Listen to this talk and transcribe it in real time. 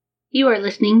You are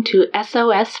listening to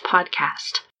SOS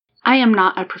Podcast. I am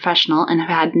not a professional and have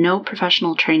had no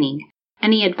professional training.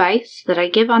 Any advice that I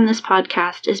give on this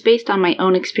podcast is based on my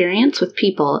own experience with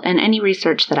people and any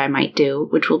research that I might do,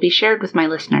 which will be shared with my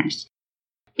listeners.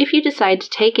 If you decide to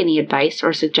take any advice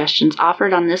or suggestions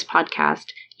offered on this podcast,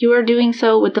 you are doing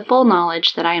so with the full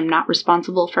knowledge that I am not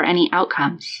responsible for any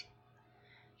outcomes.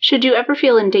 Should you ever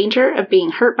feel in danger of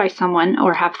being hurt by someone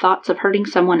or have thoughts of hurting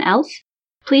someone else,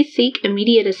 please seek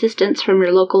immediate assistance from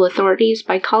your local authorities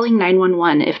by calling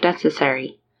 911 if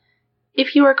necessary.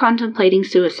 If you are contemplating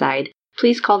suicide,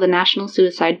 please call the National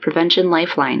Suicide Prevention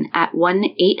Lifeline at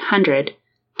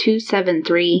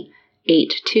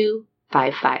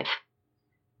 1-800-273-8255.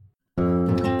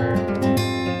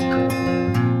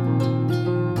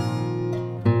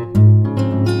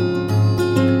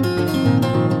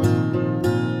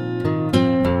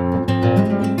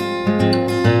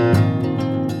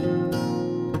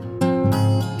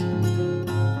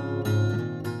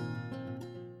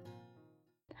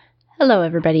 Hello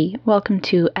everybody, welcome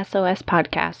to SOS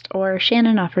Podcast, or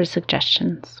Shannon Offers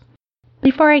Suggestions.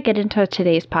 Before I get into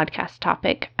today's podcast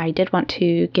topic, I did want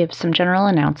to give some general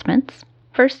announcements.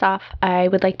 First off, I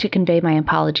would like to convey my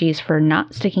apologies for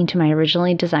not sticking to my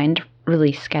originally designed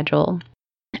release schedule.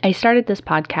 I started this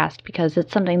podcast because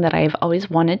it's something that I've always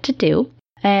wanted to do,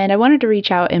 and I wanted to reach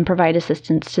out and provide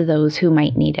assistance to those who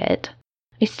might need it.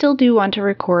 I still do want to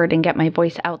record and get my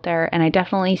voice out there, and I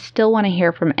definitely still want to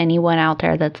hear from anyone out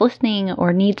there that's listening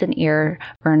or needs an ear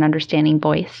or an understanding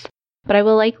voice. But I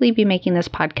will likely be making this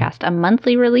podcast a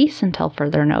monthly release until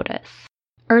further notice.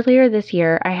 Earlier this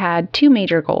year, I had two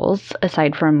major goals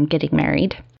aside from getting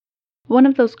married. One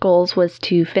of those goals was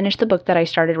to finish the book that I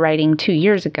started writing 2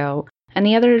 years ago, and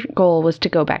the other goal was to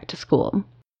go back to school.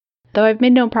 Though I've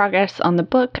made no progress on the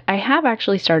book, I have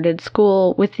actually started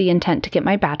school with the intent to get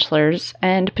my bachelor's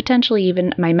and potentially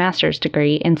even my master's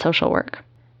degree in social work.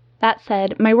 That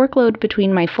said, my workload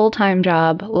between my full-time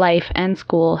job, life, and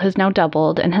school has now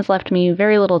doubled and has left me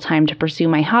very little time to pursue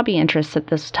my hobby interests at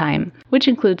this time, which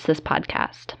includes this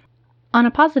podcast. On a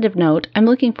positive note, I'm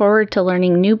looking forward to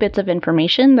learning new bits of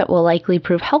information that will likely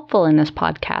prove helpful in this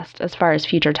podcast as far as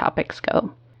future topics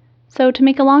go. So to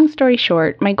make a long story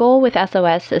short, my goal with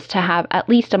SOS is to have at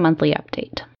least a monthly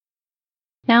update.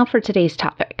 Now for today's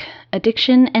topic,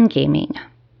 addiction and gaming.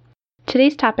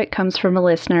 Today's topic comes from a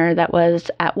listener that was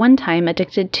at one time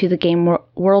addicted to the game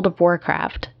World of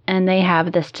Warcraft, and they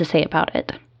have this to say about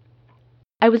it.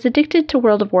 I was addicted to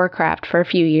World of Warcraft for a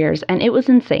few years, and it was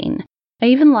insane. I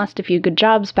even lost a few good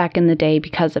jobs back in the day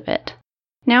because of it.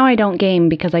 Now I don't game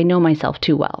because I know myself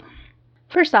too well.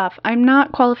 First off, I'm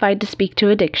not qualified to speak to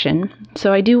addiction,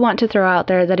 so I do want to throw out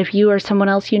there that if you or someone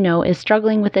else you know is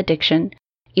struggling with addiction,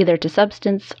 either to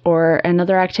substance or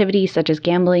another activity such as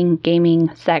gambling,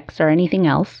 gaming, sex, or anything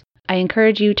else, I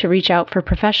encourage you to reach out for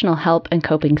professional help and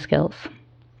coping skills.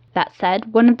 That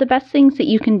said, one of the best things that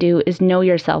you can do is know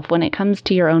yourself when it comes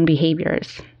to your own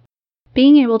behaviors.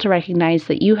 Being able to recognize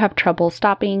that you have trouble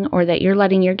stopping or that you're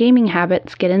letting your gaming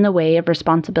habits get in the way of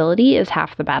responsibility is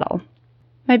half the battle.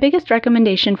 My biggest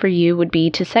recommendation for you would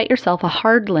be to set yourself a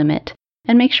hard limit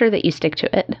and make sure that you stick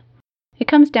to it. It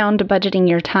comes down to budgeting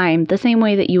your time the same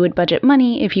way that you would budget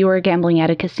money if you were gambling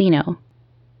at a casino.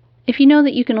 If you know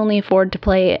that you can only afford to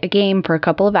play a game for a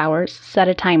couple of hours, set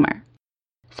a timer.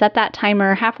 Set that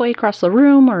timer halfway across the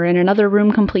room or in another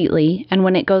room completely, and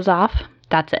when it goes off,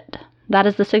 that's it. That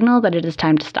is the signal that it is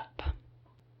time to stop.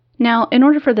 Now, in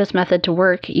order for this method to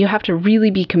work, you have to really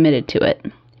be committed to it.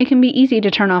 It can be easy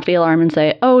to turn off the alarm and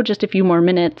say, oh, just a few more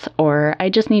minutes, or I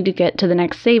just need to get to the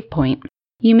next save point.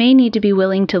 You may need to be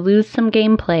willing to lose some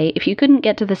gameplay if you couldn't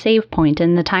get to the save point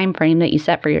in the time frame that you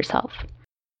set for yourself.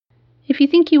 If you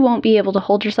think you won't be able to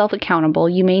hold yourself accountable,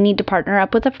 you may need to partner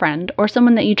up with a friend or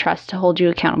someone that you trust to hold you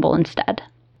accountable instead.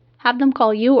 Have them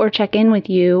call you or check in with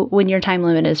you when your time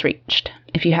limit is reached.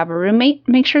 If you have a roommate,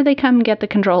 make sure they come get the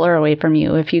controller away from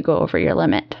you if you go over your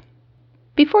limit.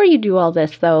 Before you do all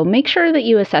this, though, make sure that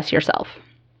you assess yourself.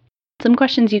 Some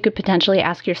questions you could potentially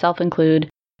ask yourself include,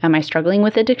 am I struggling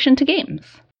with addiction to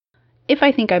games? If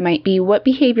I think I might be, what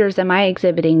behaviors am I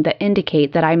exhibiting that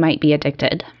indicate that I might be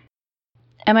addicted?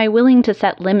 Am I willing to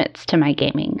set limits to my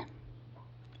gaming?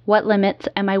 What limits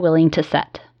am I willing to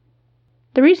set?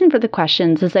 The reason for the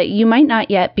questions is that you might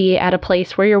not yet be at a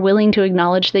place where you're willing to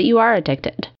acknowledge that you are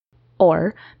addicted.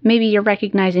 Or maybe you're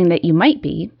recognizing that you might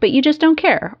be, but you just don't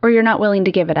care, or you're not willing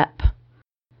to give it up.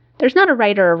 There's not a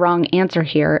right or a wrong answer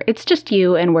here, it's just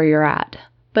you and where you're at.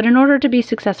 But in order to be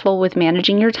successful with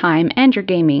managing your time and your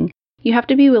gaming, you have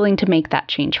to be willing to make that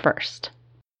change first.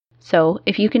 So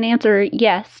if you can answer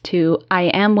yes to I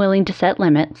am willing to set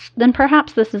limits, then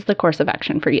perhaps this is the course of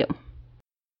action for you.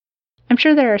 I'm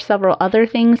sure there are several other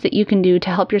things that you can do to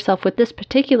help yourself with this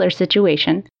particular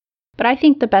situation, but I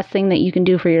think the best thing that you can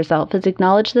do for yourself is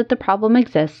acknowledge that the problem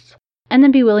exists and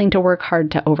then be willing to work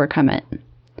hard to overcome it.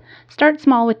 Start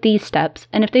small with these steps,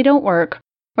 and if they don't work,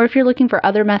 or if you're looking for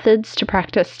other methods to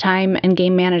practice time and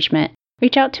game management,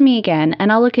 reach out to me again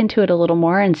and I'll look into it a little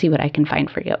more and see what I can find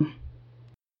for you.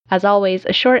 As always,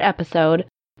 a short episode,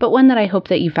 but one that I hope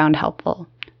that you found helpful.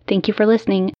 Thank you for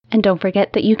listening, and don't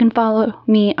forget that you can follow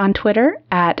me on Twitter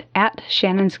at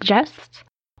 @ShannonSuggests,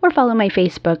 or follow my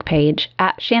Facebook page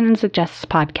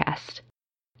 @ShannonSuggestsPodcast.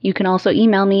 You can also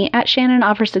email me at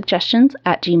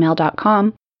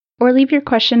shannonoffersuggestions@gmail.com, or leave your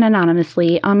question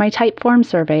anonymously on my Typeform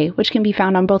survey, which can be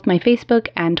found on both my Facebook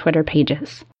and Twitter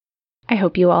pages. I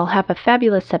hope you all have a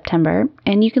fabulous September,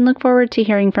 and you can look forward to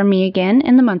hearing from me again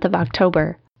in the month of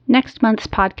October. Next month's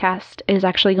podcast is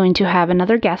actually going to have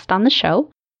another guest on the show,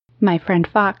 my friend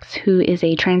Fox, who is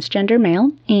a transgender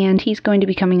male, and he's going to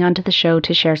be coming onto the show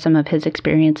to share some of his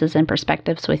experiences and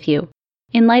perspectives with you.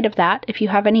 In light of that, if you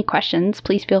have any questions,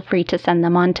 please feel free to send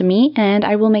them on to me, and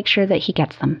I will make sure that he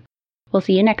gets them. We'll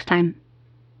see you next time.